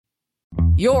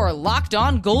Your Locked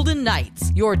On Golden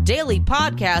Knights, your daily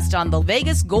podcast on the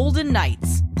Vegas Golden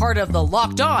Knights, part of the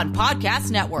Locked On Podcast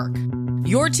Network.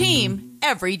 Your team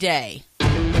every day.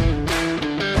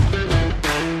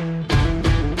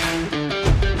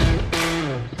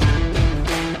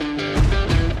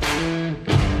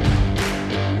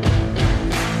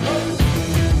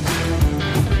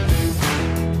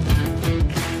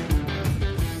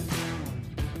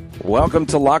 Welcome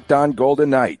to Locked On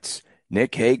Golden Knights.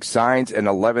 Nick Hague signs an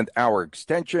 11th hour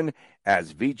extension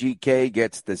as VGK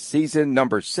gets the season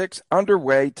number 6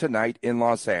 underway tonight in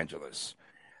Los Angeles.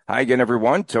 Hi again,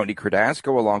 everyone. Tony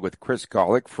Cardasco along with Chris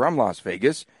Golick from Las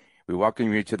Vegas. We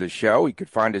welcome you to the show. You can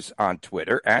find us on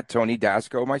Twitter at Tony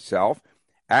Dasco, myself,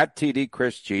 at TD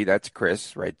Chris G. That's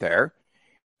Chris right there.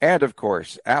 And, of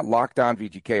course, at Locked On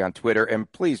VGK on Twitter.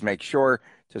 And please make sure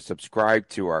to subscribe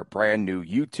to our brand new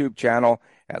YouTube channel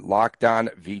at Locked On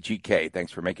VGK.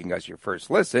 Thanks for making us your first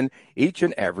listen each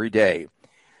and every day.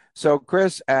 So,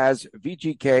 Chris, as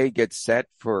VGK gets set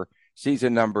for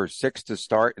season number 6 to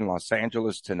start in Los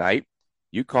Angeles tonight,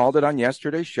 you called it on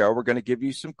yesterday's show. We're going to give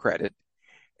you some credit.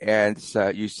 And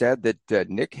you said that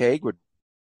Nick Hague would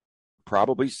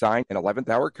probably sign an 11th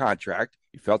hour contract.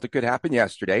 You felt it could happen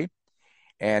yesterday.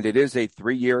 And it is a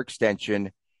 3-year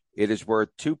extension. It is worth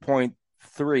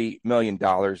 $2.3 million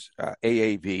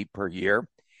AAV per year.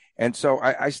 And so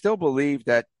I still believe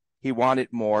that he wanted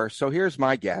more. So here's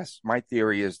my guess. My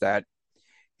theory is that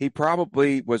he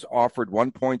probably was offered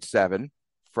 1.7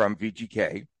 from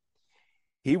VGK.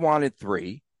 He wanted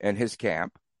 3 in his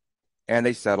camp, and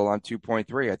they settled on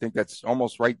 2.3. I think that's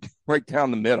almost right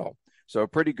down the middle. So a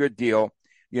pretty good deal,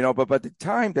 you know. But by the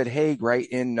time that Hague, right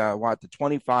in the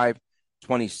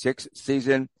 25-26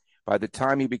 season, by the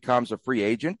time he becomes a free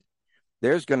agent,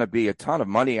 there's going to be a ton of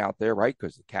money out there, right?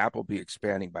 Because the cap will be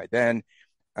expanding by then.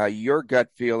 Your gut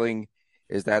feeling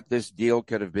is that this deal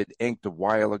could have been inked a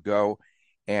while ago,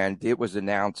 and it was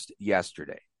announced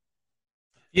yesterday.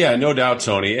 Yeah, no doubt,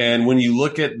 Tony. And when you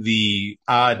look at the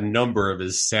odd number of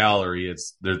his salary,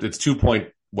 it's 2 point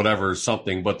whatever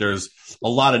something, but there's a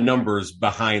lot of numbers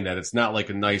behind that. It's not like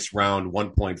a nice round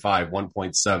 1.5,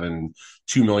 1.7,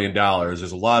 $2 million.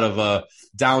 There's a lot of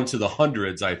down to the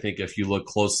hundreds, I think, if you look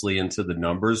closely into the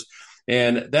numbers.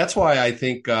 And that's why I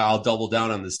think I'll double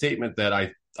down on the statement that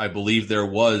I believe there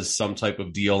was some type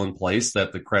of deal in place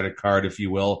that the credit card, if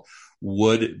you will,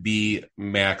 would be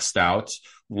maxed out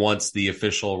once the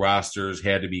official rosters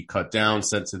had to be cut down,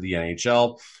 sent to the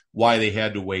NHL. Why they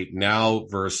had to wait now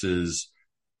versus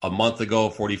a month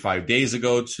ago, 45 days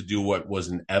ago to do what was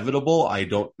inevitable, I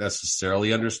don't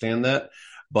necessarily understand that.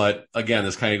 But again,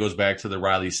 this kind of goes back to the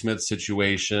Riley Smith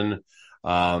situation.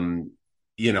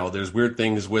 There's weird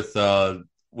things with the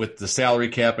salary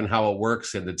cap and how it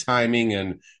works and the timing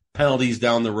and penalties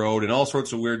down the road and all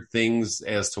sorts of weird things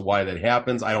as to why that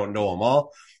happens. I don't know them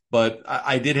all, but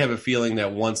I did have a feeling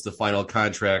that once the final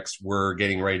contracts were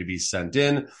getting ready to be sent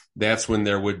in, that's when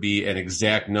there would be an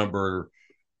exact number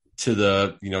to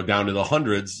the, down to the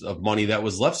hundreds of money that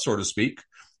was left, so to speak.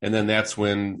 And then that's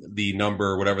when the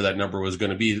number, whatever that number was going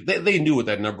to be, they knew what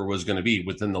that number was going to be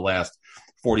within the last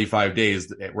 45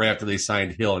 days, right after they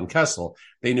signed Hill and Kessel.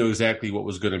 They knew exactly what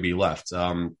was going to be left.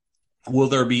 Will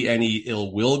there be any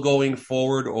ill will going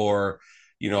forward, or,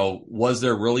 was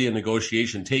there really a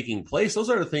negotiation taking place?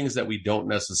 Those are the things that we don't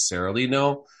necessarily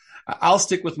know. I'll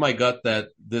stick with my gut that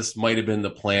this might have been the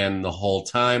plan the whole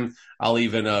time. I'll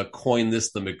even coin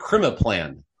this the McCrimmon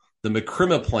plan. The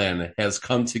McCrimmon plan has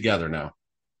come together now.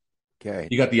 Okay.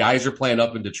 You got the Yzer plan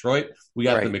up in Detroit. We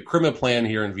got the McCrimmon plan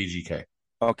here in VGK.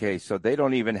 Okay, so they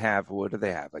don't even have, what do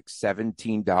they have, like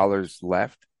 $17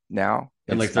 left now?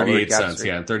 And like 38 cents,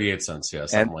 and 38 cents,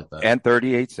 something like that. And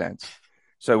 38 cents.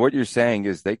 So what you're saying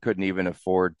is they couldn't even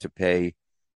afford to pay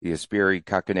the Aspiri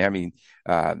Kakanemi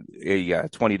a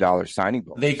 $20 signing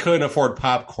bonus. They couldn't afford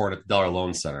popcorn at the Dollar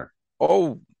Loan Center.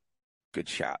 Oh, good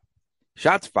shot.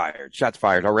 Shots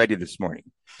fired already this morning.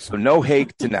 So no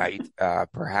Hague tonight.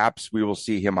 Perhaps we will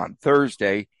see him on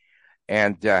Thursday.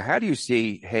 And how do you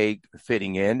see Hague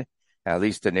fitting in, at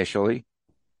least initially?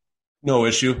 No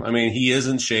issue. I mean, he is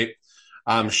in shape.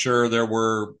 I'm sure there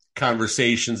were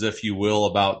conversations, if you will,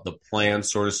 about the plan,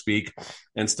 so to speak,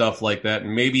 and stuff like that.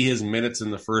 And maybe his minutes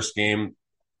in the first game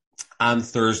on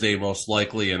Thursday, most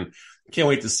likely. And can't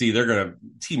wait to see.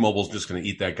 T-Mobile's just going to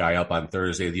eat that guy up on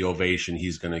Thursday, the ovation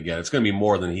he's going to get. It's going to be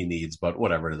more than he needs, but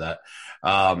whatever to that.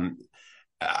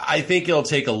 I think it'll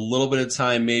take a little bit of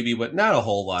time maybe, but not a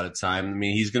whole lot of time. I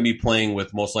mean, he's going to be playing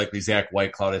with most likely Zach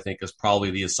Whitecloud, I think is probably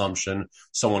the assumption.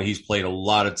 Someone he's played a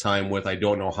lot of time with. I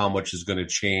don't know how much is going to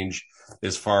change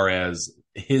as far as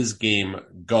his game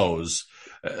goes.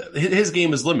 his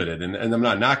game is limited, and I'm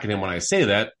not knocking him when I say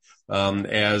that.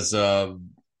 As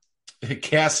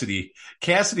Cassidy,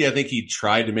 I think he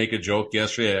tried to make a joke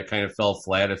yesterday. It kind of fell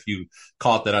flat if you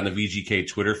caught that on the VGK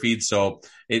Twitter feed. So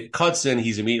it cuts in.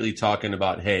 He's immediately talking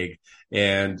about Hague,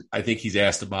 and I think he's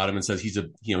asked about him and says he's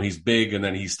big, and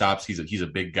then he stops. He's a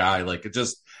big guy. Like it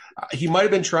just, he might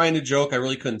have been trying to joke. I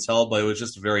really couldn't tell, but it was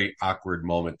just a very awkward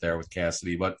moment there with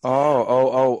Cassidy. But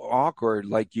awkward.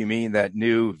 Like you mean that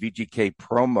new VGK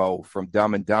promo from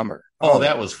Dumb and Dumber? Oh,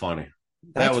 that was funny.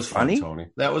 That was funny? fun, Tony.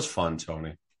 That was fun,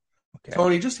 Tony. Okay.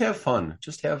 Tony, just have fun.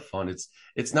 Just have fun.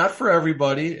 It's not for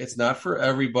everybody. It's not for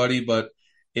everybody, but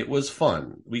it was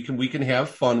fun. We can have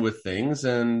fun with things,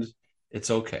 and it's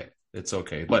okay. It's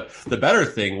okay. But the better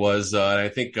thing was, I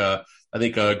think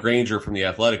Granger from The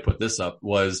Athletic put this up,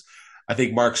 was I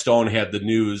think Mark Stone had the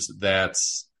news that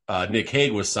Nick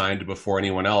Hague was signed before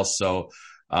anyone else. So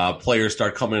players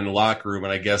start coming in the locker room,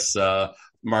 and I guess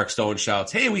Mark Stone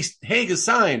shouts, "Hey, Hague is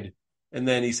signed." And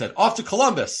then he said, "Off to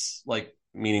Columbus," like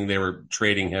meaning they were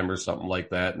trading him or something like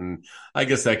that. And I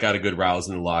guess that got a good rouse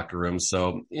in the locker room.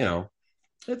 So,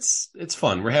 it's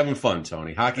fun. We're having fun,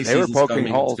 Tony. Hockey season's coming.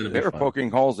 Holes. They were poking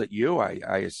holes at you,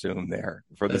 I assume, there.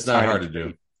 It's not hard to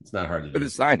do. It's not hard to do. For the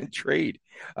sign and trade.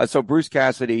 So Bruce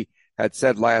Cassidy had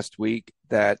said last week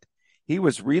that he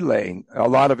was relaying a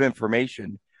lot of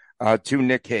information to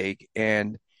Nick Hague,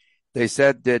 and they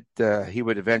said that he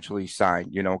would eventually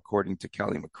sign, according to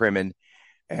Kelly McCrimmon.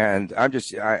 And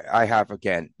I have,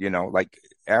 again, like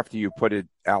after you put it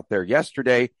out there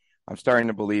yesterday, I'm starting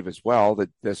to believe as well that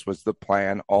this was the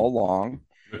plan all along.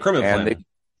 The McCrimmon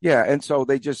plan. And so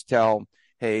they just tell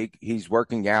Hague he's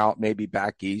working out, maybe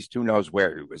back east, who knows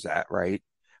where he was at, right?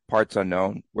 Parts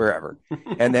unknown, wherever.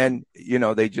 And then,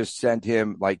 they just send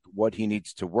him like what he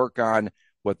needs to work on,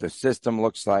 what the system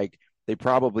looks like. They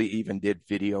probably even did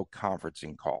video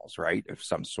conferencing calls, right, of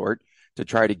some sort, to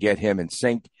try to get him in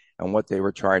sync on what they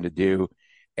were trying to do.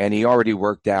 And he already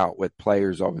worked out with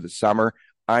players over the summer.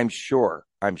 I'm sure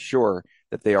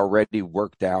that they already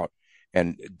worked out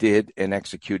and did and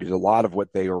executed a lot of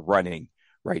what they are running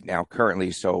right now currently.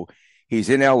 So he's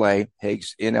in LA.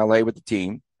 Hague's in LA with the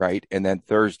team, right? And then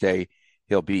Thursday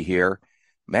he'll be here.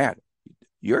 Man,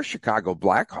 your Chicago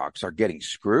Blackhawks are getting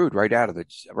screwed right out of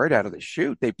the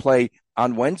chute. They play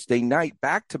on Wednesday night,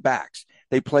 back-to-backs.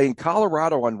 They play in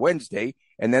Colorado on Wednesday,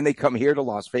 and then they come here to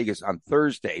Las Vegas on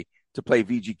Thursday to play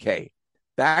VGK.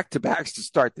 Back-to-backs to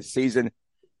start the season.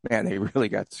 Man, they really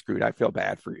got screwed. I feel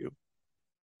bad for you.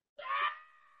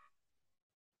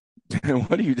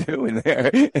 What are you doing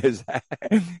there?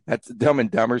 That's Dumb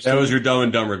and Dumber. That was your Dumb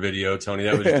and Dumber video, Tony.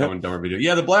 That was your Dumb and Dumber video.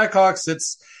 Yeah, the Blackhawks,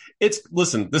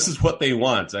 listen, this is what they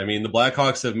want. I mean, the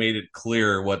Blackhawks have made it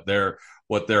clear what they're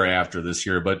after this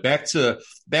year. But back to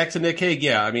Nick Hague.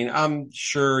 Yeah, I mean, I'm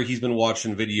sure he's been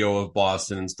watching video of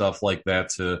Boston and stuff like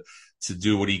that to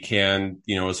do what he can,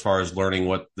 as far as learning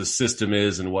what the system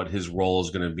is and what his role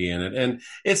is going to be in it. And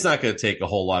it's not going to take a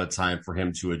whole lot of time for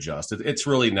him to adjust. It's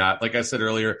really not. Like I said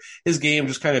earlier, his game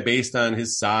just kind of based on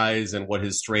his size and what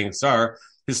his strengths are.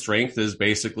 His strength is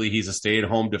basically he's a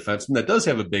stay-at-home defenseman that does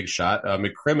have a big shot.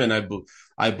 McCrimmon,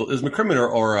 is McCrimmon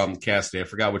or Cassidy, I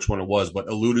forgot which one it was, but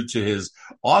alluded to his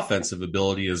offensive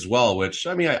ability as well, which,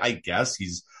 I mean, I guess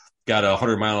he's got a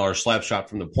 100-mile-an-hour slap shot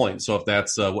from the point. So if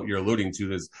that's what you're alluding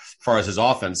to as far as his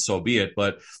offense, so be it.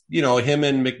 But, him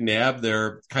and McNabb,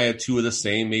 they're kind of two of the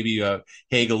same. Maybe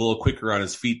Hague a little quicker on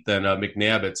his feet than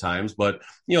McNabb at times. But,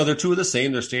 they're two of the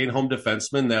same. They're staying-home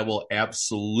defensemen that will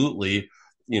absolutely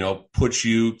put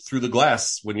you through the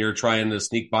glass when you're trying to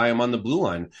sneak by him on the blue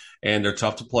line. And they're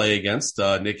tough to play against.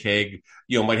 Nick Hague,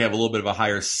 might have a little bit of a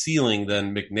higher ceiling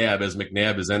than McNabb, as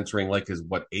McNabb is entering like his,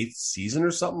 8th season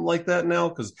or something like that now,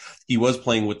 because he was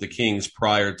playing with the Kings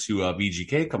prior to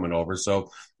VGK coming over. So,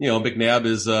 McNabb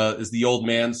is the old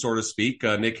man, so to speak.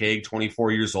 Nick Hague,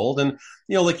 24 years old. And,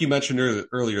 like you mentioned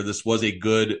earlier, this was a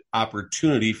good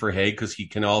opportunity for Hague because he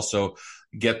can also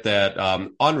get that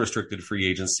unrestricted free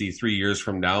agency 3 years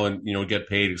from now and, get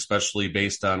paid, especially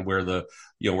based on where the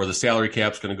salary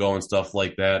cap's going to go and stuff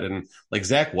like that. And like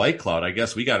Zach Whitecloud, I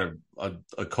guess we got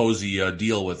a cozy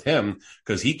deal with him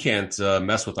because he can't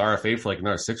mess with RFA for like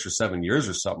another 6 or 7 years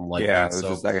or something like that.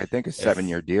 So I think a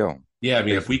 7-year deal. Yeah. I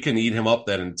mean, if we can eat him up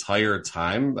that entire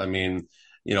time, I mean,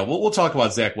 we'll talk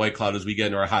about Zach Whitecloud as we get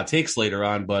into our hot takes later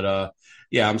on, but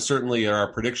I'm certainly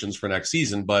our predictions for next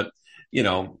season, but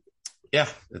yeah,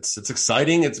 it's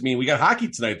exciting. We got hockey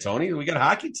tonight, Tony. We got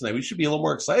hockey tonight. We should be a little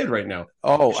more excited right now.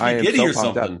 Oh, I am so or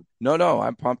pumped something. Up. No,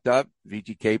 I'm pumped up.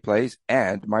 VGK plays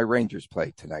and my Rangers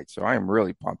play tonight, so I am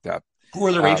really pumped up. Who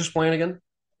are the Rangers playing again?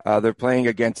 They're playing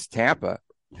against Tampa,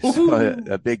 So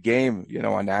a big game,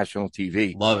 on national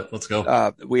TV. Love it. Let's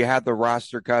go. We had the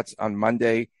roster cuts on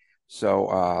Monday.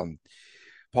 So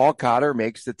Paul Cotter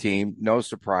makes the team. No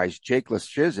surprise. Jake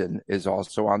Leschyshyn is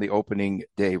also on the opening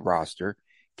day roster.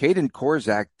 Caden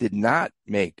Korzak did not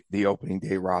make the opening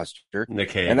day roster.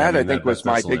 Nick Hague, and that I think was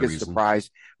my biggest surprise.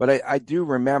 But I do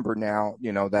remember now,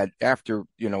 that after,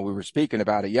 we were speaking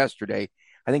about it yesterday,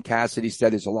 I think Cassidy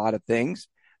said there's a lot of things,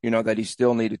 that he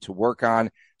still needed to work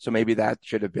on. So maybe that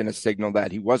should have been a signal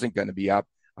that he wasn't going to be up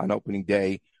on opening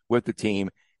day with the team.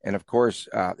 And of course,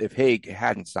 if Hague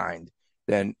hadn't signed,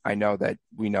 then we know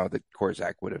that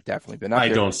Korzak would have definitely been up there.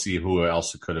 I don't see who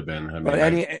else it could have been. But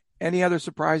any other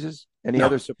surprises?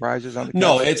 Other surprises on the cast?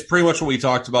 No, it's pretty much what we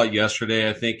talked about yesterday.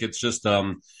 I think it's just,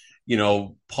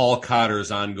 Paul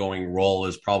Cotter's ongoing role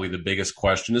is probably the biggest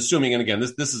question, assuming, and again,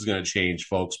 this is going to change,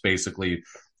 folks, basically,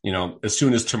 as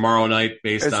soon as tomorrow night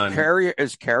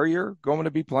Is Carrier going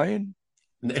to be playing?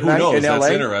 Who knows? That's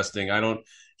LA? Interesting.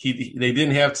 They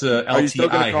didn't have to LTI. Are you still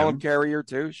going to call him Carrier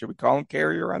too? Should we call him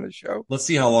Carrier on the show? Let's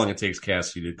see how long it takes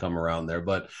Cassidy to come around there.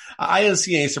 But I didn't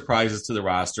see any surprises to the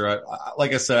roster.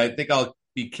 Like I said, I think I'll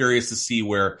be curious to see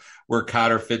where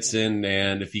Cotter fits in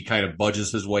and if he kind of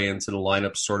budges his way into the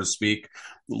lineup, so to speak.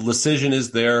 Leschyshyn is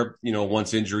there,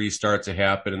 once injuries start to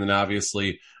happen. And then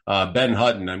obviously Ben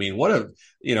Hutton. I mean,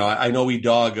 I know we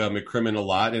dog McCrimmon a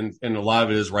lot and a lot of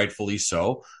it is rightfully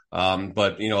so.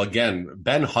 But again,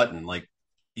 Ben Hutton, like,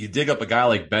 you dig up a guy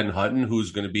like Ben Hutton,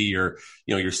 who's going to be your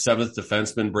seventh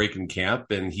defenseman breaking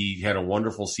camp, and he had a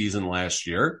wonderful season last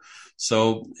year.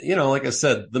 So, like I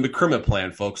said, the McCrimmon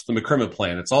plan, folks, the McCrimmon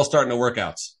plan. It's all starting to work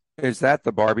out. Is that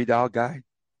the Barbie doll guy?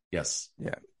 Yes.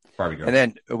 Yeah. Barbie girl. And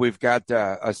then we've got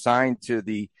assigned to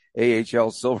the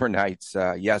AHL Silver Knights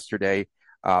yesterday,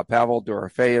 Pavel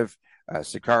Dorofeyev,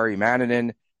 Sakari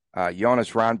Manninen,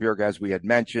 Jonas Ronberg, as we had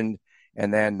mentioned,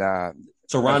 and then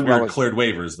so Ronberg cleared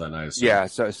waivers then, I assume. Yeah,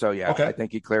 so yeah, okay. I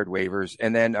think he cleared waivers.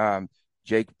 And then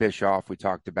Jake Bischoff, we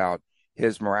talked about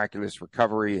his miraculous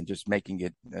recovery and just making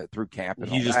it through camp.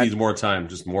 He just needs more time, a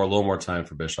little more time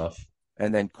for Bischoff.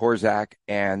 And then Korzak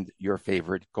and your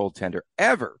favorite goaltender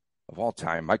ever of all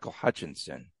time, Michael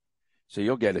Hutchinson. So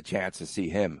you'll get a chance to see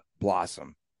him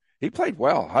blossom. He played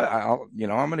well. I'm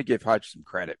going to give Hutch some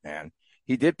credit, man.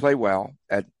 He did play well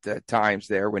at times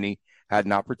there when he had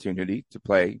an opportunity to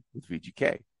play with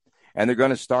VGK. And they're going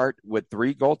to start with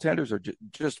 3 goaltenders or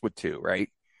just with 2, right?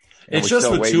 And it's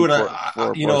just with 2. And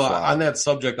on that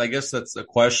subject, I guess that's a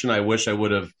question I wish I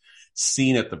would have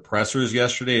seen at the pressers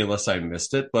yesterday, unless I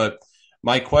missed it. But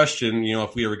my question,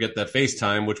 if we ever get that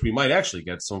FaceTime, which we might actually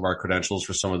get some of our credentials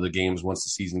for some of the games once the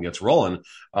season gets rolling,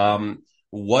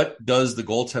 what does the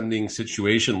goaltending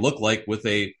situation look like with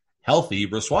a healthy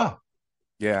Brossoit?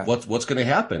 Yeah. What's going to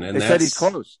happen? And they said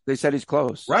he's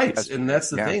close. Right. Yes. And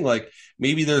that's the thing. Like,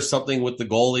 maybe there's something with the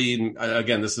goalie. And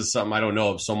again, this is something I don't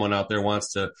know if someone out there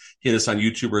wants to hit us on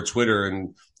YouTube or Twitter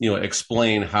and,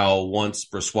 explain how once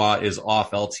Brossoit is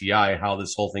off LTI, how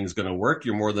this whole thing's going to work.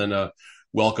 You're more than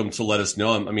welcome to let us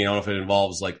know. I mean, I don't know if it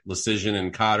involves like Leschyshyn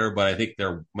and Cotter, but I think they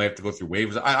might have to go through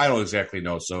waivers. I don't exactly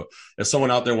know. So if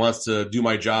someone out there wants to do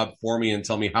my job for me and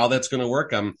tell me how that's going to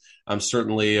work, I'm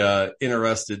certainly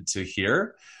interested to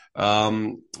hear.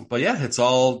 But yeah, it's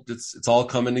all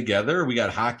coming together. We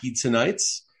got hockey tonight.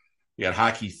 We got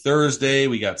hockey Thursday.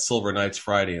 We got Silver Knights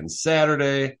Friday and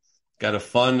Saturday. Got a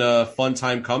fun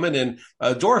time coming. And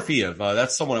Dorofeyev,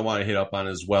 that's someone I want to hit up on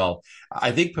as well.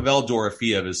 I think Pavel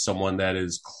Dorofeyev is someone that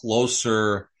is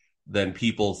closer than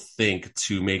people think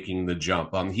to making the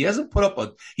jump. He hasn't put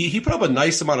up he put up a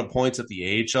nice amount of points at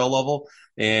the AHL level,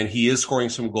 and he is scoring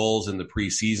some goals in the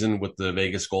preseason with the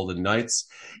Vegas Golden Knights.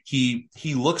 He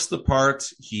looks the part.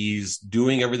 He's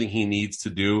doing everything he needs to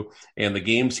do, and the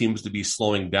game seems to be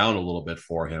slowing down a little bit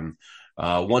for him.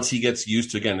 Once he gets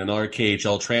used to, again, another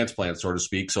KHL transplant, so to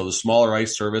speak. So the smaller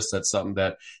ice service, that's something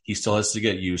that he still has to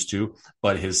get used to.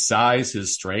 But his size,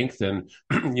 his strength, and,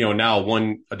 now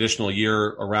one additional year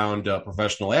around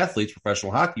professional athletes,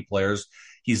 professional hockey players,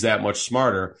 he's that much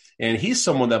smarter. And he's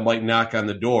someone that might knock on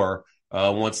the door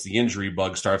once the injury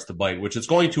bug starts to bite, which it's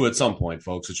going to at some point,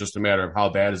 folks. It's just a matter of how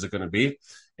bad is it going to be.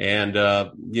 And,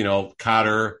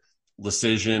 Cotter,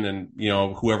 Leschyshyn, and,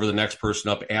 whoever the next person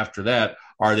up after that,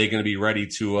 are they going to be ready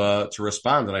to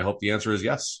respond? And I hope the answer is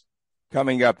yes.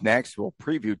 Coming up next, we'll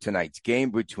preview tonight's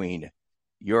game between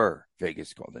your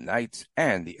Vegas Golden Knights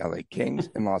and the LA Kings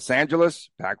in Los Angeles.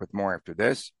 Back with more after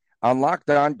this on Locked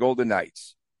On Golden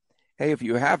Knights. Hey, if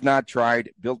you have not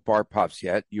tried Built Bar Puffs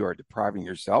yet, you are depriving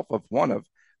yourself of one of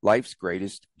life's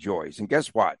greatest joys. And guess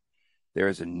what? There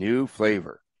is a new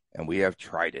flavor, and we have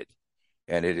tried it.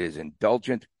 And it is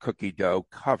indulgent cookie dough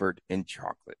covered in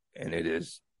chocolate. and it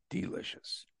is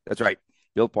delicious. That's right.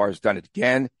 Built Bar has done it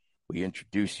again. We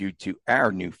introduce you to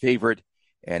our new favorite,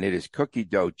 and it is cookie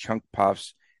dough chunk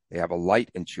puffs. They have a light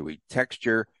and chewy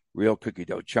texture, real cookie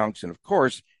dough chunks, and of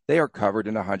course, they are covered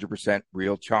in 100%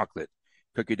 real chocolate.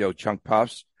 Cookie dough chunk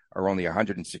puffs are only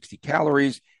 160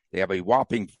 calories. They have a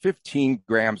whopping 15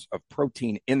 grams of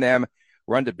protein in them.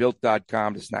 Run to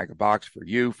Built.com to snag a box for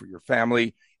you, for your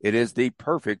family. It is the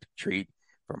perfect treat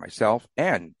for myself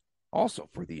and also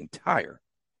for the entire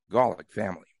Golic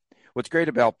family. What's great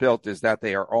about Built is that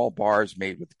they are all bars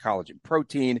made with collagen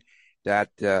protein that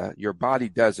your body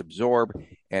does absorb,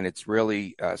 and it's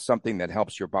really something that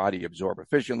helps your body absorb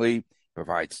efficiently,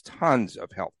 provides tons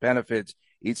of health benefits,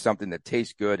 eat something that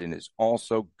tastes good and is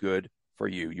also good for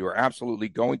you. You are absolutely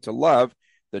going to love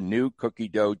the new cookie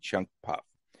dough chunk puff.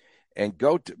 And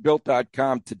go to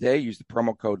Built.com today. Use the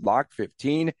promo code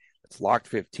LOCK15. That's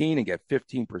LOCK15 and get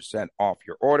 15% off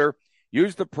your order.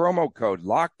 Use the promo code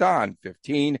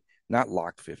LOCKEDON15, not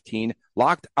LOCK15,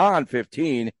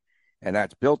 LOCKEDON15, and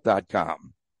that's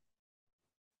Built.com.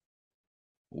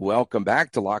 Welcome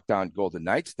back to Locked On Golden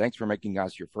Knights. Thanks for making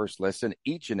us your first listen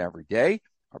each and every day.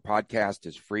 Our podcast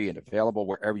is free and available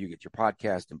wherever you get your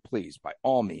podcast. And please, by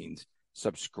all means,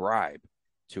 subscribe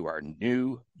to our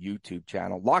new YouTube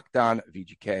channel, Locked On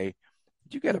VGK.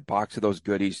 Did you get a box of those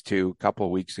goodies, too, a couple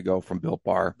of weeks ago from Built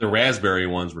Bar? The raspberry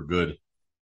ones were good.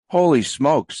 Holy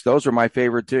smokes. Those are my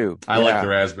favorite, too. I like the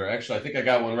raspberry. Actually, I think I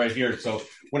got one right here. So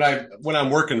when I'm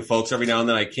working, folks, every now and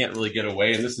then I can't really get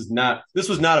away. And this was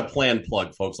not a planned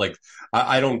plug, folks. Like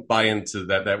I don't buy into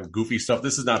that goofy stuff.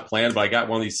 This is not planned, but I got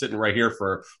one of these sitting right here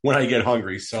for when I get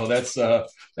hungry. So that's that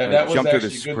was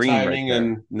actually good timing right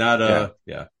and not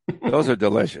yeah. Those are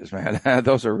delicious, man.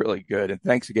 Those are really good. And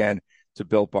thanks again to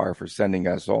Built Bar for sending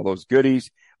us all those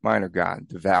goodies. Mine are gone,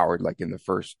 devoured like in the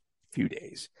first few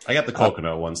days. I got the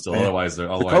coconut ones still. Otherwise, the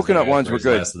coconut ones were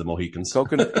good. The Mohicans.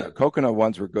 Coconut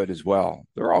ones were good as well.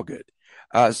 They're all good.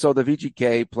 So the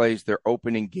VGK plays their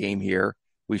opening game here.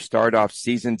 We start off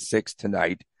season 6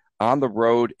 tonight on the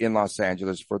road in Los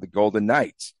Angeles for the Golden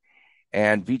Knights.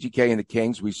 And VGK and the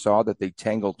Kings, we saw that they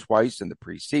tangled twice in the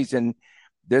preseason.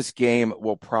 This game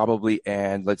will probably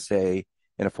end, let's say,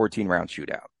 in a 14-round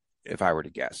shootout, if I were to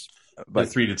guess. But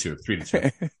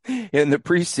 3-2. In the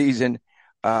preseason,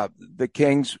 the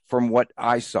Kings, from what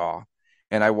I saw,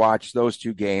 and I watched those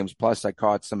two games, plus I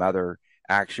caught some other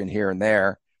action here and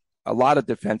there, a lot of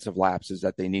defensive lapses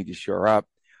that they need to shore up.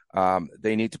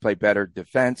 They need to play better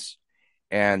defense.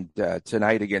 And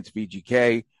tonight against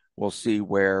VGK, we'll see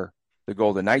where the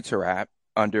Golden Knights are at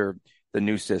under the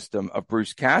new system of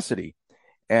Bruce Cassidy.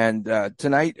 And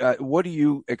tonight, what do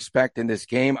you expect in this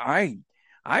game? I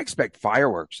expect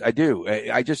fireworks. I do.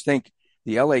 I just think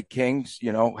the LA Kings,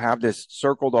 have this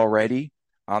circled already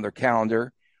on their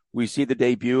calendar. We see the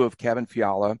debut of Kevin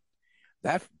Fiala.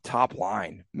 That top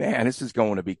line, man, this is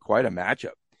going to be quite a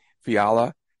matchup.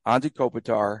 Fiala, Anze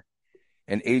Kopitar,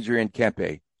 and Adrian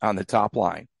Kempe on the top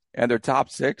line. And their top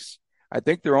 6, I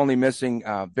think they're only missing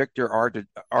Victor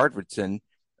Arvidsson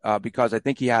because I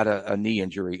think he had a knee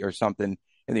injury or something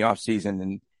in the offseason,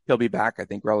 and he'll be back, I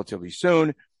think, relatively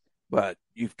soon. But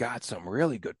you've got some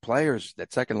really good players.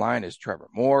 That second line is Trevor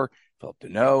Moore, Philip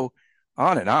Deneau,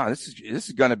 on and on. This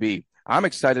is going to be – I'm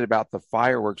excited about the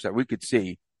fireworks that we could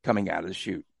see coming out of the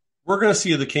chute. We're going to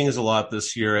see the Kings a lot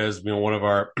this year as one of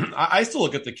our – I still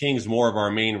look at the Kings more of our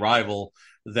main rival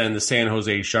than the San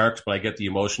Jose Sharks, but I get the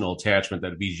emotional attachment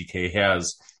that VGK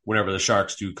has whenever the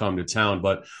Sharks do come to town.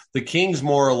 But the Kings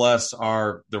more or less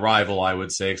are the rival, I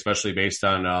would say, especially based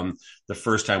on the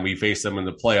first time we faced them in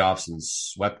the playoffs and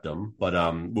swept them.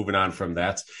 But moving on from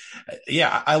that,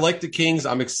 yeah, I like the Kings.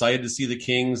 I'm excited to see the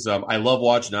Kings. I love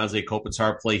watching Anze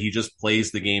Kopitar play. He just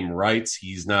plays the game right.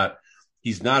 He's not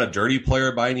a dirty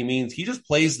player by any means. He just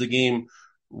plays the game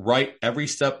right every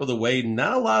step of the way.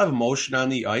 Not a lot of emotion on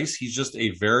the ice. He's just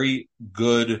a very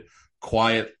good,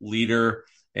 quiet leader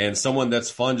and someone that's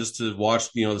fun just to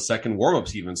watch, the second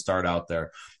warmups even start out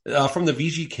there. From the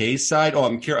VGK side,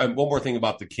 I'm curious. One more thing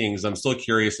about the Kings. I'm still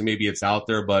curious, and maybe it's out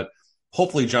there, but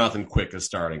hopefully Jonathan Quick is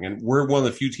starting. And we're one of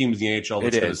the few teams in the NHL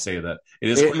that's going to say that. It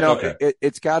is Quick? No, okay.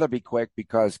 It's got to be Quick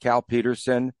because Cal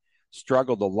Peterson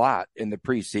struggled a lot in the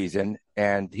preseason,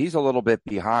 and he's a little bit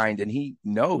behind, and he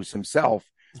knows himself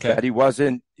that he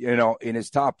wasn't, in his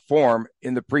top form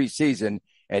in the preseason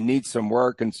and needs some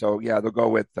work. And so, yeah, they'll go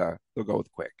with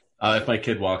Quick. If my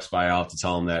kid walks by, I'll have to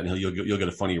tell him that, and you'll get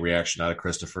a funny reaction out of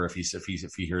Christopher if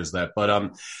he hears that.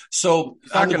 But so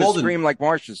he's not going to scream like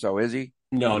Marcia, so is he?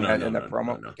 No.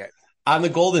 Promo. No. Okay. On the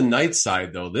Golden Knights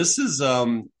side, though, this is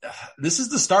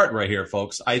the start right here,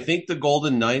 folks. I think the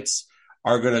Golden Knights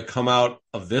are going to come out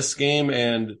of this game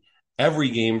and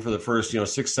every game for the first,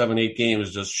 6, 7, 8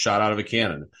 games just shot out of a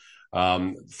cannon.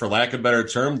 For lack of a better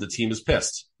term, the team is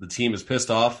pissed. The team is pissed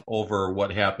off over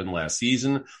what happened last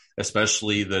season,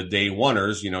 especially the day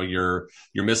oneers, your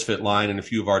misfit line and a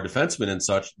few of our defensemen and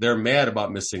such. They're mad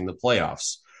about missing the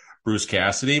playoffs. Bruce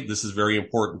Cassidy, this is very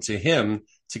important to him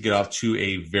to get off to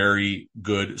a very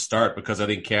good start, because I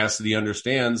think Cassidy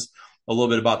understands a little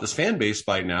bit about this fan base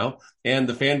by now. And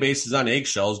the fan base is on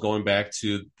eggshells going back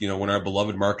to, when our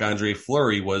beloved Marc-Andre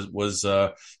Fleury was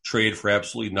traded for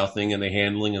absolutely nothing, and the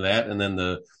handling of that. And then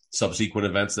the subsequent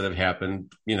events that have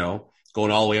happened,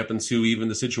 going all the way up into even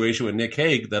the situation with Nick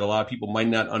Hague, that a lot of people might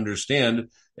not understand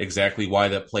exactly why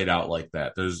that played out like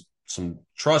that. There's some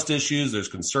trust issues. There's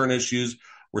concern issues.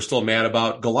 We're still mad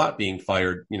about Gallant being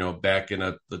fired, back in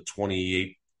the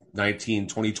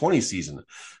 2019-2020 season.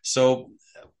 So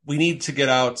we need to get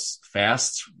out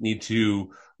fast, need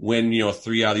to win,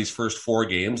 3 out of these first 4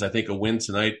 games. I think a win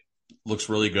tonight looks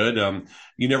really good.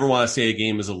 You never want to say a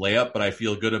game is a layup, but I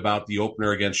feel good about the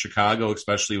opener against Chicago,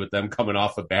 especially with them coming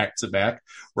off a back-to-back.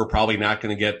 We're probably not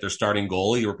going to get their starting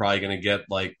goalie. We're probably going to get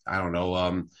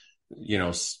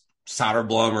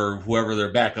Soderblom or whoever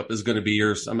their backup is going to be.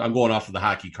 Or I'm going off of the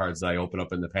hockey cards that I open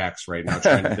up in the packs right now,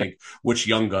 trying to think which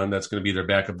young gun that's going to be their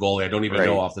backup goalie. I don't even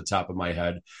know off the top of my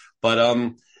head. But,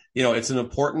 it's an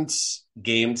important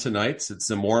game tonight. It's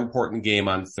a more important game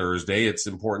on Thursday. It's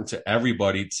important to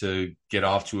everybody to get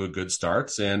off to a good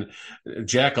start. And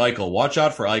Jack Eichel, watch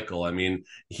out for Eichel. I mean,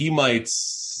 he might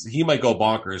go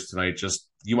bonkers tonight.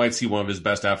 You might see one of his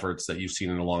best efforts that you've seen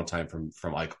in a long time from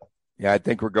Eichel. Yeah, I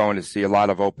think we're going to see a lot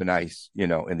of open ice,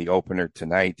 in the opener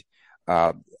tonight.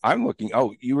 I'm looking.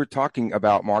 Oh, you were talking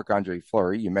about Marc-Andre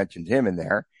Fleury. You mentioned him in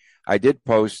there. I did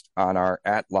post on our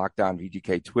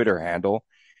 @LockedOnVGK Twitter handle.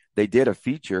 They did a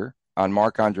feature on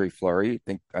Marc-Andre Fleury, I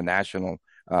think a national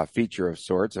feature of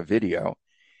sorts, a video.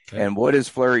 Okay. And what is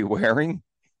Fleury wearing?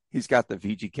 He's got the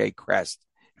VGK crest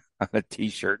on a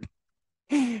T-shirt.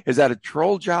 Is that a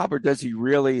troll job, or does he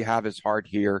really have his heart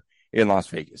here in Las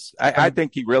Vegas? I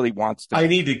think he really wants to. I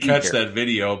need to catch that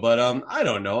video, but I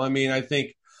don't know. I mean, I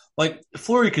think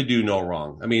Fleury could do no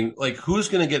wrong. I mean, who's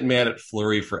going to get mad at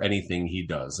Fleury for anything he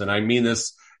does? And I mean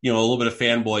this, a little bit of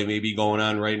fanboy maybe going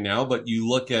on right now, but you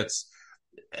look at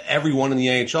everyone in the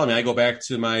NHL. I mean, I go back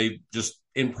to my just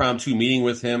impromptu meeting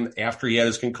with him after he had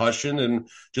his concussion, and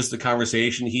just the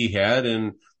conversation he had,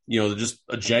 and just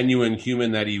a genuine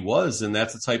human that he was. And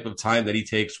that's the type of time that he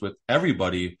takes with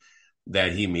everybody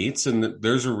that he meets. And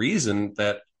there's a reason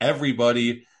that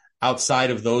everybody outside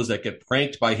of those that get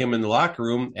pranked by him in the locker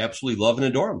room absolutely love and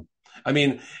adore him. I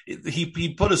mean,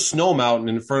 he put a snow mountain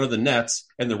in front of the nets,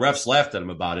 and the refs laughed at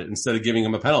him about it instead of giving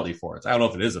him a penalty for it. I don't know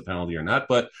if it is a penalty or not,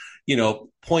 but,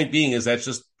 point being is that's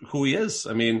just who he is.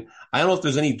 I mean, I don't know if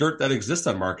there's any dirt that exists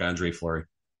on Marc-Andre Fleury.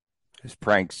 His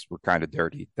pranks were kind of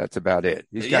dirty. That's about it.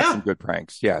 He's got some good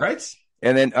pranks. Yeah. Right.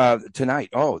 And then tonight,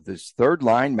 this third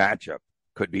line matchup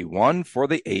could be one for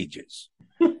the ages.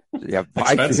 You have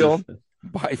Byfield,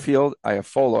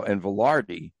 Iafallo, and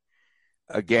Velarde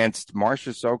against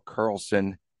Marchessault,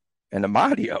 Karlsson, and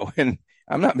Amadio. And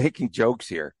I'm not making jokes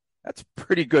here. That's a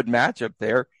pretty good matchup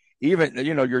there. Even,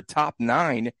 your top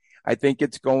 9, I think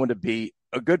it's going to be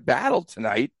a good battle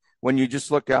tonight when you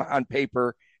just look on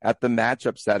paper at the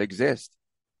matchups that exist.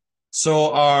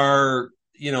 So our,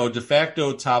 de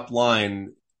facto top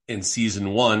line in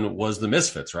season 1 was the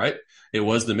Misfits, right? It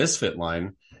was the Misfit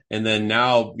line. And then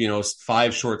now,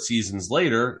 5 short seasons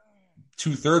later,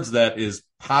 2/3 of that is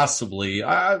possibly,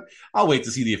 I'll wait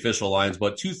to see the official lines,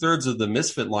 but 2/3 of the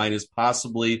Misfit line is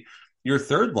possibly your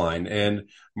third line. And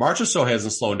Marchessault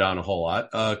hasn't slowed down a whole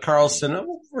lot. Karlsson,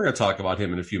 we're going to talk about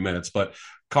him in a few minutes, but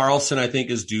Karlsson, I think,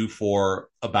 is due for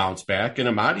a bounce back, and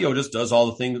Amadio just does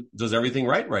everything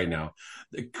right now.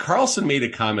 Karlsson made a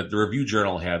comment. The Review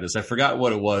Journal had this. I forgot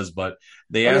what it was, but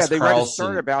they asked they Karlsson. Read a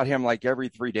story about him every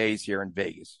 3 days here in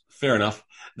Vegas. Fair enough.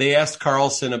 They asked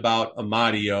Karlsson about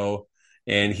Amadio,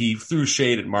 and he threw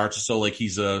shade at Marchessault like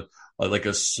he's a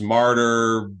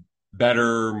smarter,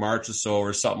 better Marchessault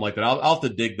or something like that. I'll have to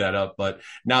dig that up, but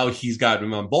now he's got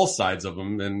him on both sides of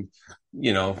him, and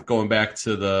going back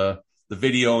to the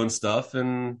video and stuff.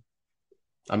 And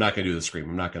I'm not going to do the scream.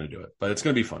 I'm not going to do it, but it's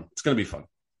going to be fun. It's going to be fun.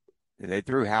 They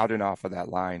threw Howden off of that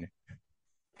line.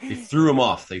 They threw him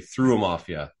off.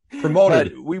 Yeah.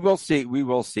 Promoted. But we will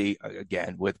see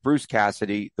again with Bruce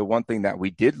Cassidy. The one thing that we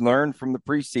did learn from the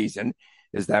preseason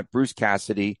is that Bruce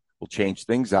Cassidy will change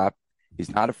things up.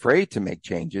 He's not afraid to make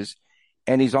changes,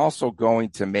 and he's also going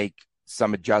to make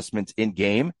some adjustments in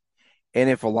game. And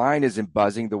if a line isn't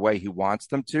buzzing the way he wants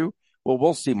them to,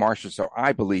 we'll see Marchessault,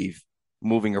 I believe,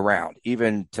 moving around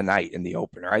even tonight in the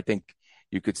opener. I think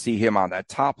You could see him on that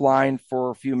top line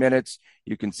for a few minutes.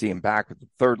 You can see him back at the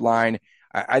third line.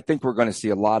 I think we're going to see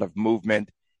a lot of movement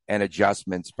and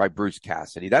adjustments by Bruce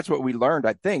Cassidy. That's what we learned,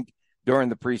 I think, during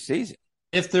the preseason.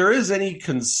 If there is any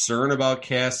concern about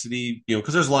Cassidy,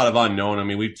 because there's a lot of unknown. I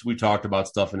mean, we talked about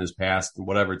stuff in his past and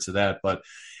whatever to that, but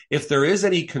if there is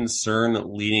any concern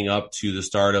leading up to the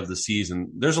start of the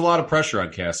season, there's a lot of pressure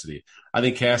on Cassidy. I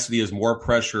think Cassidy has more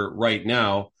pressure right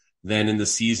now than in the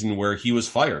season where he was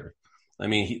fired. I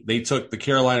mean, they took the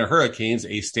Carolina Hurricanes,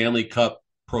 a Stanley Cup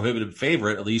prohibitive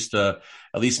favorite, at least an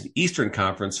Eastern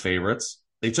Conference favorites.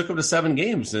 They took them to 7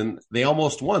 games and they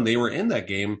almost won. They were in that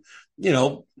game,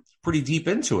 pretty deep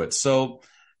into it. So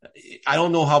I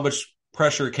don't know how much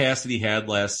pressure Cassidy had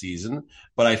last season,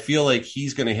 but I feel like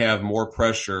he's going to have more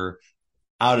pressure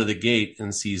out of the gate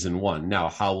in season 1. Now,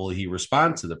 how will he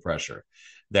respond to the pressure?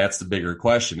 That's the bigger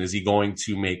question. Is he going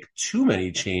to make too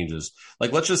many changes?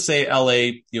 Like, let's just say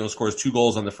LA, scores 2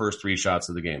 goals on the first 3 shots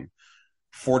of the game.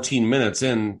 14 minutes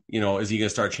in, is he going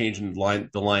to start changing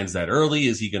the lines that early?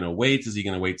 Is he going to wait? Is he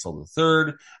going to wait till the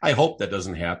third? I hope that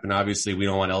doesn't happen. Obviously, we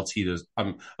don't want LT to,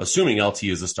 I'm assuming LT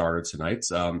is the starter tonight.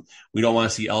 We don't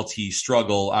want to see LT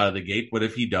struggle out of the gate, but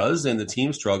if he does and the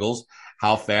team struggles,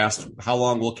 how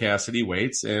long will Cassidy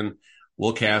wait? And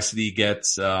will Cassidy get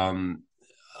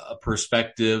a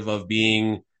perspective of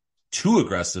being too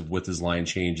aggressive with his line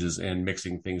changes and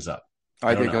mixing things up?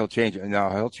 I think he'll change it. No,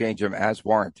 he'll change them as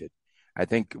warranted. I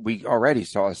think we already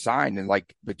saw a sign in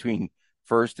between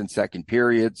first and second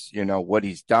periods, what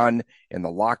he's done in the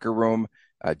locker room,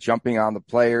 jumping on the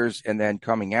players and then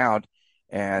coming out.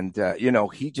 And,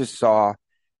 he just saw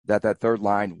that third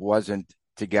line wasn't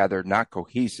together, not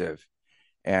cohesive.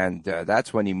 And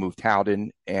that's when he moved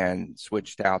Howden and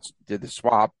switched out, did the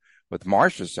swap with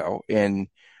Marchessault. And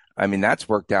I mean, that's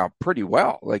worked out pretty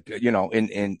well,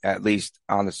 in at least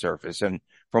on the surface. And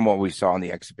from what we saw in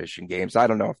the exhibition games, I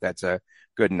don't know if that's a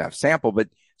good enough sample, but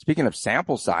speaking of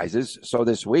sample sizes, so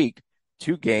this week,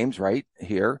 2 games right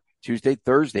here, Tuesday,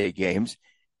 Thursday games.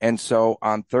 And so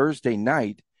on Thursday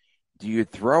night, do you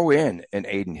throw in an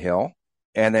Adin Hill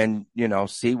and then,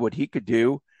 see what he could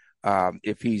do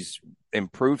if he's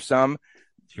improved some?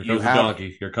 Here comes the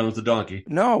donkey. Here comes the donkey.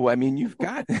 No, I mean, you've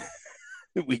got,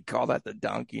 we call that the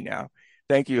donkey now.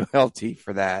 Thank you, LT,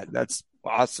 for that. That's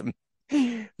awesome.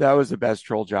 That was the best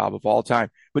troll job of all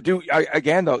time. But you'll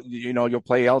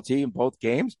play LT in both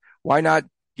games. Why not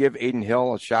give Adin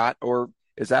Hill a shot? Or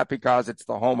is that because it's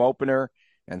the home opener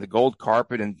and the gold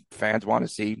carpet and fans want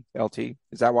to see LT?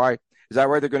 Is that why? Is that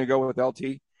why they're going to go with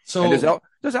LT? So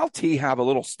does LT have a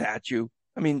little statue?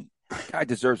 I mean, guy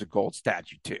deserves a gold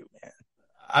statue too, man.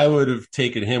 I would have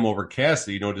taken him over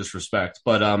Cassidy, no disrespect.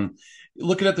 But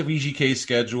looking at the VGK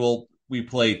schedule, we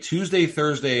play Tuesday,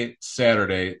 Thursday,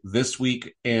 Saturday this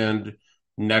week and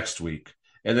next week.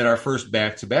 And then our first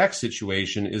back-to-back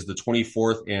situation is the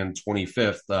 24th and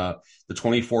 25th. The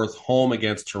 24th home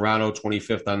against Toronto,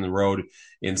 25th on the road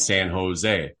in San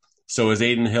Jose. So is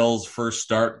Adin Hill's first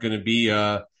start going to be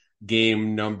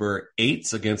game number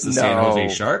 8 against the San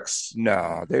Jose Sharks?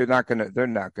 No, they're not going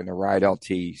to ride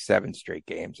LT 7 straight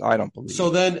games. I don't believe. So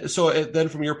then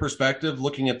from your perspective,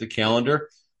 looking at the calendar,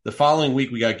 the following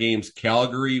week we got games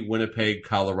Calgary, Winnipeg,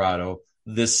 Colorado.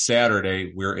 This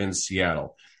Saturday we're in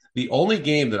Seattle. The only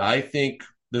game that I think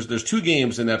there's 2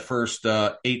 games in that first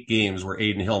 8 games where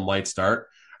Adin Hill might start.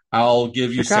 I'll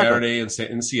give you Chicago. Saturday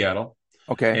in Seattle.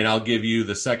 Okay. And I'll give you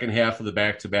the second half of the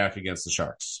back-to-back against the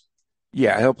Sharks.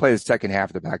 Yeah, he'll play the second half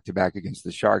of the back-to-back against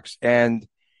the Sharks. And it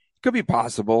could be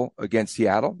possible against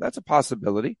Seattle. That's a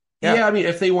possibility. Yeah, I mean,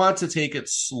 if they want to take it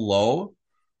slow,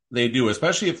 they do,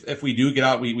 especially if we do get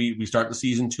out, we start the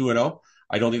season 2-0.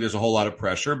 I don't think there's a whole lot of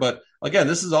pressure. But, again,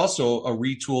 this is also a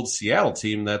retooled Seattle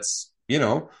team that's,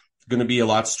 going to be a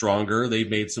lot stronger. They've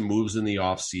made some moves in the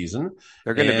offseason.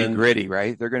 They're going to be gritty,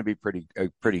 right? They're going to be a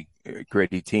pretty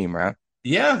gritty team, right?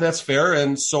 Yeah, that's fair.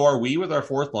 And so are we with our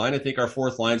fourth line. I think our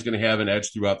fourth line is going to have an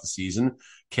edge throughout the season.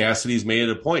 Cassidy's made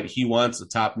it a point. He wants a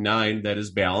top 9 that is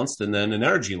balanced and then an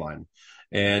energy line.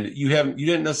 And you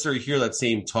didn't necessarily hear that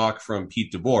same talk from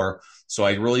Pete DeBoer. So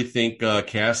I really think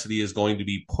Cassidy is going to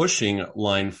be pushing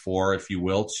line 4, if you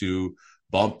will, to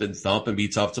bump and thump and be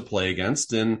tough to play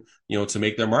against and, to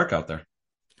make their mark out there.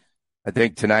 I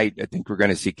think tonight, we're going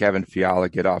to see Kevin Fiala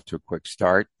get off to a quick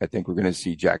start. I think we're going to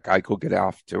see Jack Eichel get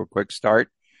off to a quick start.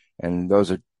 And those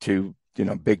are 2,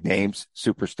 big names,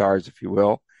 superstars, if you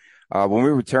will. When we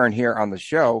return here on the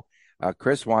show,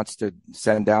 Chris wants to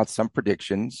send out some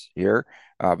predictions here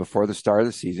before the start of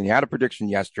the season. He had a prediction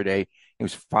yesterday. He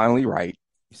was finally right.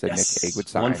 He said Nick Hague would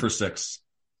sign. 1 for 6.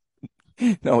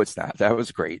 No, it's not. That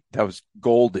was great. That was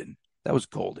golden. That was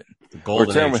golden. The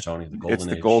golden age, Tony. The golden it's age.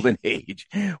 The golden age.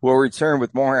 We'll return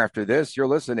with more after this. You're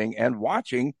listening and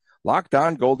watching Locked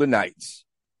On Golden Knights.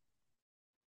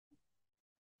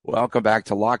 Welcome back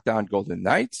to Locked On Golden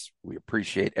Knights. We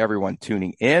appreciate everyone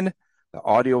tuning in. The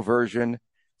audio version,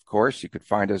 of course, you could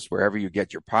find us wherever you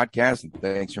get your podcast. And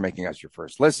thanks for making us your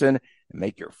first listen and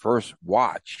make your first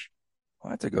watch. Well,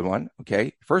 that's a good one.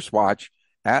 Okay. First watch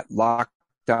at Locked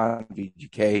On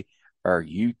VGK, our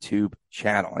YouTube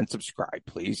channel, and subscribe,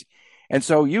 please. And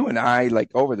so you and I,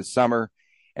 like over the summer,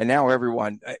 and now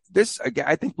everyone,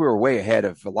 I think we were way ahead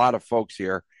of a lot of folks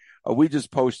here. We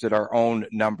just posted our own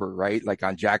number, right? Like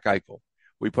on Jack Eichel.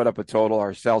 We put up a total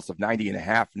ourselves of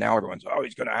 90.5. Now everyone's,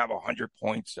 he's going to have 100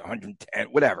 points, 110,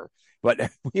 whatever.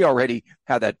 But we already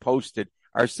had that posted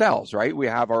ourselves, right? We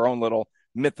have our own little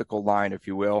mythical line, if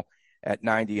you will, at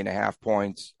 90.5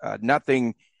 points.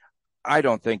 Nothing, I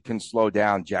don't think, can slow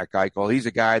down Jack Eichel. He's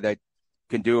a guy that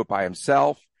can do it by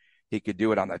himself. He could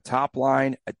do it on the top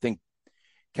line. I think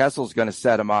Kessel's going to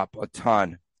set him up a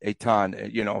ton,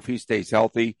 if he stays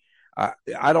healthy.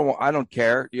 I don't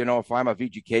care. If I'm a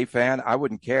VGK fan, I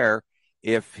wouldn't care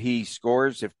if he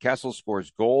scores, if Kessel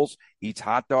scores goals, eats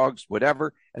hot dogs,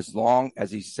 whatever, as long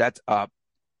as he sets up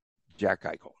Jack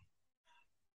Eichel.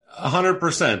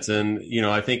 100%. And,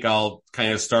 I think I'll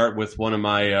kind of start with one of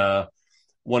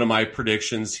my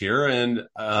predictions here. And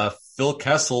Phil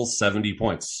Kessel, 70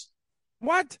 points.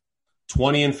 What?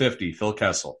 20 and 50, Phil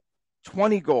Kessel.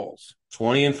 20 goals.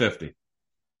 20 and 50.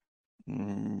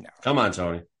 No. Come on,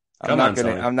 Tony. Tony.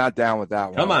 I'm not down with that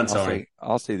one. Come on, Tony.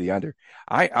 I'll say the under.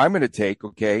 I'm going to take,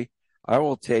 I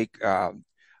will take, I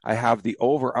have the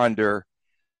over-under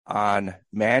on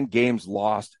man games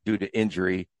lost due to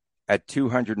injury at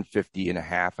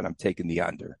 250.5, and I'm taking the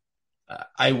under.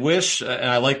 I wish, and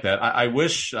I like that. I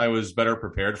wish I was better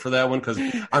prepared for that one because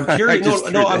I'm curious.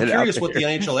 I'm curious what the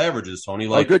NHL average is, Tony.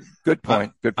 Like, good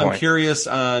point. I'm curious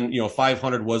on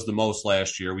 500 was the most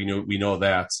last year. We know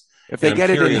that. If they get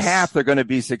it in half, they're going to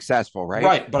be successful, right?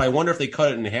 Right, but I wonder if they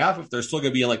cut it in half, if they're still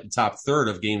going to be in like the top third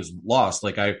of games lost.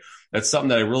 That's something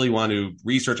that I really want to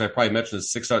research. I probably mentioned it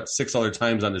six other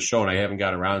times on the show, and I haven't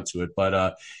got around to it.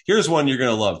 But here's one you're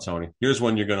going to love, Tony. Here's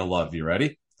one you're going to love. You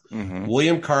ready? Mm-hmm.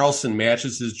 William Karlsson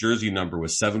matches his jersey number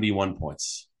with 71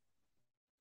 points.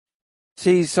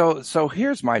 See, so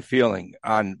here's my feeling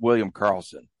on William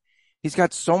Karlsson. He's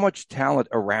got so much talent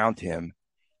around him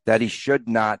that he should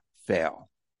not fail.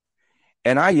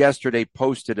 And I yesterday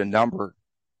posted a number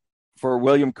for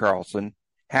William Karlsson,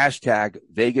 hashtag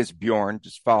Vegas Bjorn.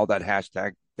 Just follow that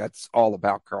hashtag. That's all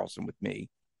about Karlsson with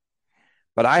me.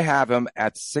 But I have him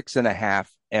at 6.5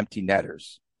 empty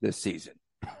netters this season.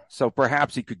 So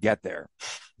perhaps he could get there.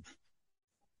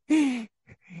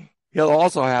 He'll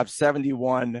also have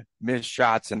 71 missed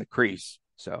shots in the crease.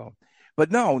 So, but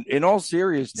no, in all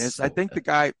seriousness, I think the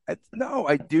guy,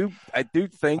 I do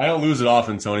think. I don't lose it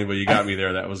often, Tony, but you got me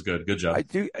there. That was good. Good job.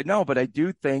 But I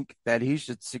do think that he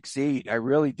should succeed. I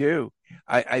really do.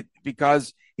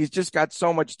 Because he's just got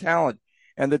so much talent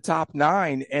and the top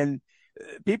nine, and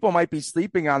people might be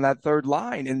sleeping on that third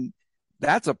line. And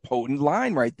that's a potent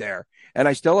line right there. And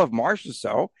I still have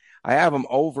Marchessault. I have him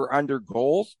over under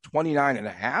goals,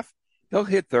 29.5. He'll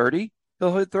hit 30.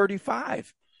 He'll hit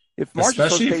 35.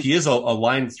 Especially if he is a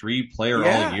line 3 player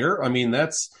all year. I mean,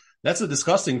 that's a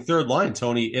disgusting third line,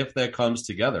 Tony, if that comes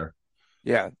together.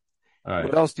 Yeah. All right.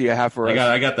 What else do you have for us?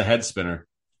 I got the head spinner.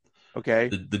 Okay.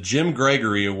 The Jim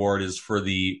Gregory Award is for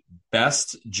the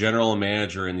best general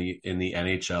manager in the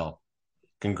NHL.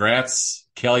 Congrats,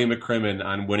 Kelly McCrimmon,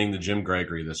 on winning the Jim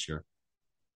Gregory this year.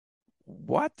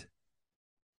 What?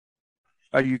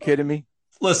 Are you kidding me?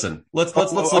 Listen, let's look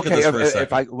at this for a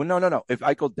second. No. If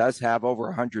Eichel does have over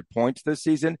 100 points this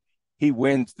season, he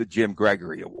wins the Jim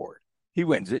Gregory Award. He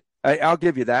wins it. I'll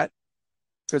give you that,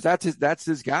 because that's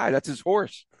his guy. That's his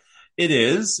horse. It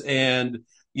is, and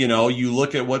you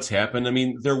look at what's happened. I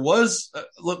mean, there was.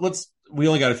 We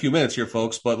only got a few minutes here,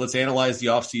 folks, but let's analyze the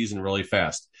offseason really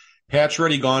fast.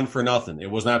 Pacioretty gone for nothing. It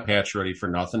was not Pacioretty for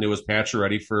nothing. It was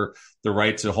Pacioretty for the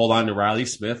right to hold on to Riley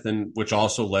Smith, and which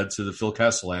also led to the Phil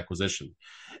Kessel acquisition.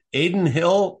 Adin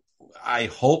Hill, I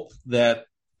hope that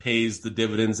pays the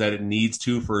dividends that it needs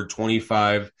to for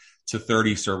 25 to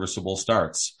 30 serviceable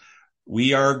starts.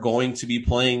 We are going to be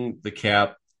playing the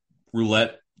cap,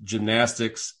 roulette,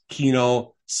 gymnastics,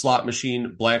 keno, slot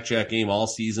machine, blackjack game all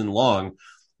season long.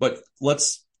 But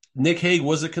Nick Hague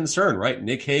was a concern, right?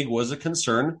 Nick Hague was a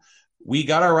concern. We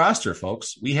got our roster,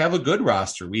 folks. We have a good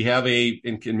roster. We have in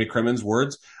McCrimmon's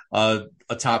words, a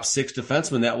top 6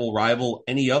 defenseman that will rival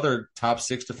any other top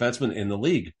 6 defenseman in the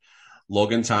league.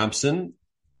 Logan Thompson,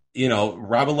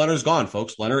 Robin Lehner's gone,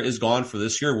 folks. Lehner is gone for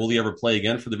this year. Will he ever play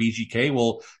again for the VGK?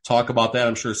 We'll talk about that,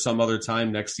 I'm sure, some other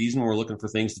time next season. We're looking for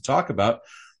things to talk about.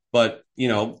 But,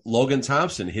 Logan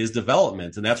Thompson, his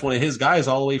development, and that's one of his guys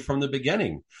all the way from the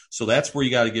beginning. So that's where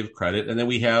you got to give credit. And then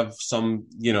we have some,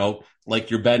 like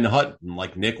your Ben Hutton,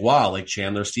 like Nick Waugh, like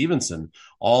Chandler Stevenson,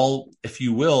 all, if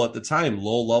you will, at the time,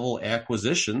 low-level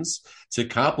acquisitions to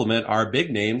complement our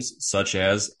big names, such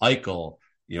as Eichel,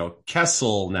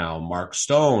 Kessel now, Mark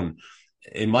Stone.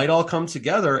 It might all come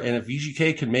together. And if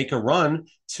VGK can make a run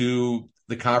to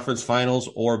the conference finals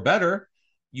or better,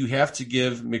 you have to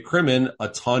give McCrimmon a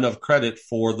ton of credit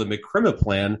for the McCrimmon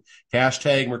plan.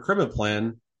 Hashtag McCrimmon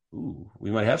plan. Ooh,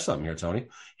 we might have something here, Tony.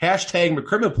 Hashtag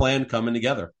McCrimmon plan coming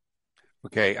together.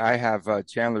 Okay, I have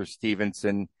Chandler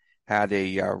Stevenson had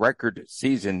a record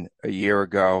season a year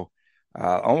ago,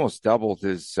 almost doubled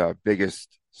his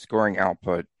biggest scoring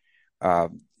output.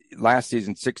 Last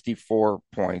season, 64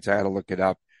 points. I had to look it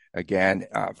up again.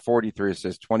 43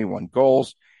 assists, 21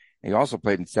 goals. He also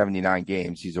played in 79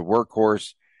 games. He's a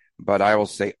workhorse, but I will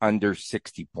say under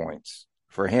 60 points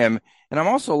for him. And I'm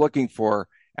also looking for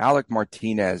Alec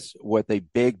Martinez with a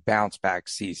big bounce back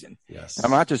season. Yes. And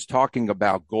I'm not just talking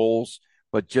about goals,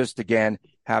 but just, again,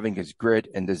 having his grit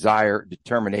and desire,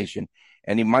 determination.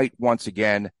 And he might once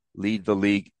again lead the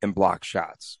league in block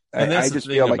shots. I just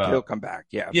feel like he'll come back.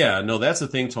 Yeah. Yeah. No, that's the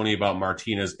thing, Tony, about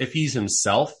Martinez. If he's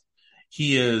himself,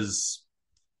 he is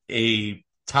a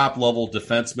top level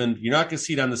defenseman. You're not going to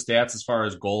see it on the stats as far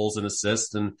as goals and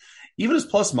assists. And even his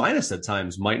plus minus at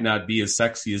times might not be as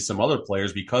sexy as some other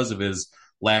players because of his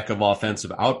lack of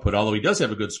offensive output, although he does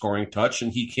have a good scoring touch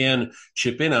and he can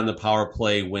chip in on the power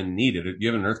play when needed.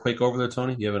 You have an earthquake over there,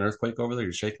 Tony? You have an earthquake over there?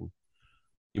 You're shaking.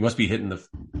 You must be hitting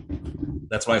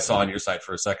that's what I saw on your side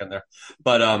for a second there.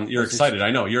 But you're excited.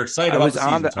 I know you're excited about the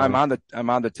season, Tony. I'm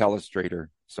on the telestrator,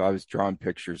 so I was drawing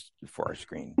pictures before our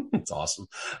screen. It's awesome.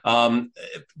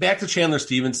 Back to Chandler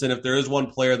Stevenson. If there is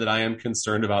one player that I am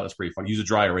concerned about, that's pretty fun. Use a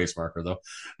dry erase marker though.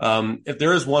 If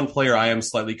there is one player I am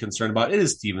slightly concerned about, it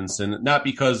is Stevenson. Not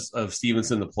because of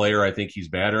Stevenson, the player. I think he's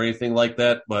bad or anything like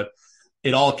that, but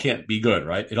it all can't be good,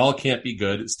 right? It all can't be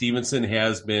good. Stevenson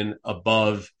has been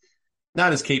above,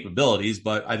 not his capabilities,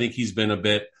 but I think he's been a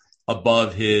bit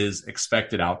above his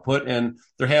expected output. And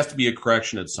there has to be a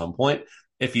correction at some point.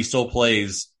 If he still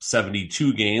plays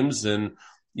 72 games and,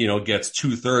 gets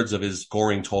 2/3 of his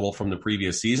scoring total from the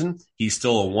previous season, he's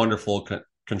still a wonderful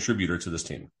contributor to this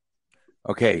team.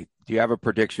 Okay. Do you have a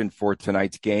prediction for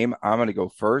tonight's game? I'm going to go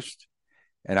first,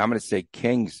 and I'm going to say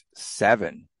Kings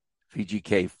 7,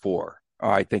 VGK 4. Oh,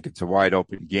 I think it's a wide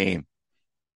open game.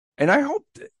 And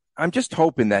I'm just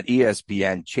hoping that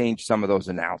ESPN changed some of those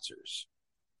announcers.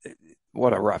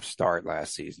 What a rough start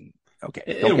last season. Okay.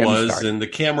 It was, and the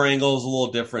camera angle is a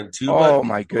little different too. Oh, but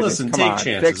my goodness. Listen, Come take on,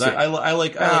 chances. fix it. I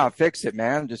like. Fix it,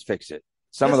 man. Just fix it.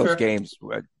 Some That's of those fair. games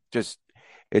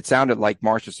it sounded like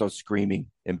Marcia So screaming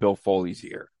in Bill Foley's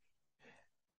ear.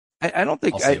 I don't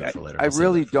think I'll save it for later. I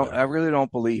really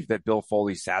don't believe that Bill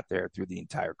Foley sat there through the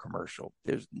entire commercial.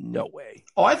 There's no way.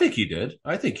 Oh, I think he did.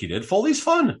 Foley's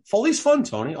fun.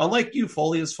 Tony. Unlike you,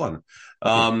 Foley is fun.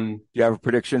 Do you have a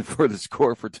prediction for the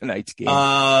score for tonight's game?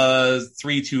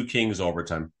 3-2 Kings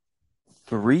overtime.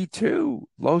 3-2,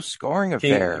 low scoring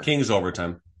affair. Kings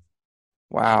overtime.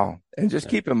 Wow. And just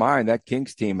keep in mind that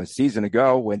Kings team a season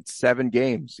ago went 7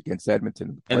 games against Edmonton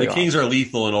in the playoffs. And the Kings are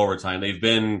lethal in overtime. They've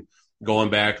been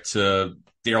going back to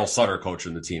Daryl Sutter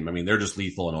coaching the team. I mean, they're just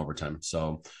lethal in overtime.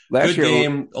 So good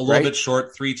game, a little bit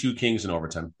short, 3-2 Kings in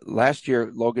overtime. Last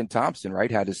year, Logan Thompson, right,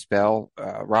 had to spell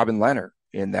Robin Lehner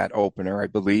in that opener, I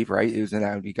believe, right? It was in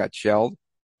that he got shelled.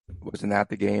 Wasn't that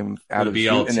the game out of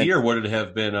BLT, or would it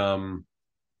have been? I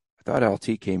thought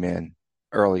LT came in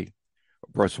early.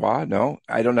 Brossois? No,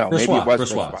 I don't know. Brossois, maybe it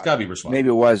was Brossois. It's got to be Brossois. Maybe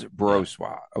it was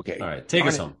Brossois. Okay. All right. Take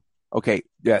us home. Okay.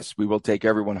 Yes, we will take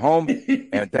everyone home.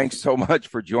 And thanks so much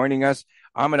for joining us.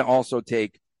 I'm going to also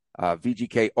take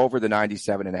VGK over the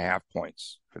 97.5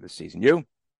 points for the season. You?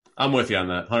 I'm with you on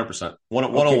that. 100%.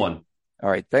 101. Okay. All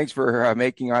right. Thanks for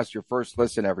making us your first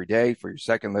listen every day. For your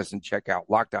second listen, check out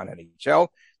Locked On NHL.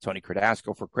 Tony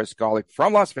Cardasco for Chris Golick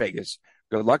from Las Vegas.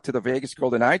 Good luck to the Vegas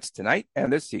Golden Knights tonight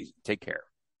and this season. Take care.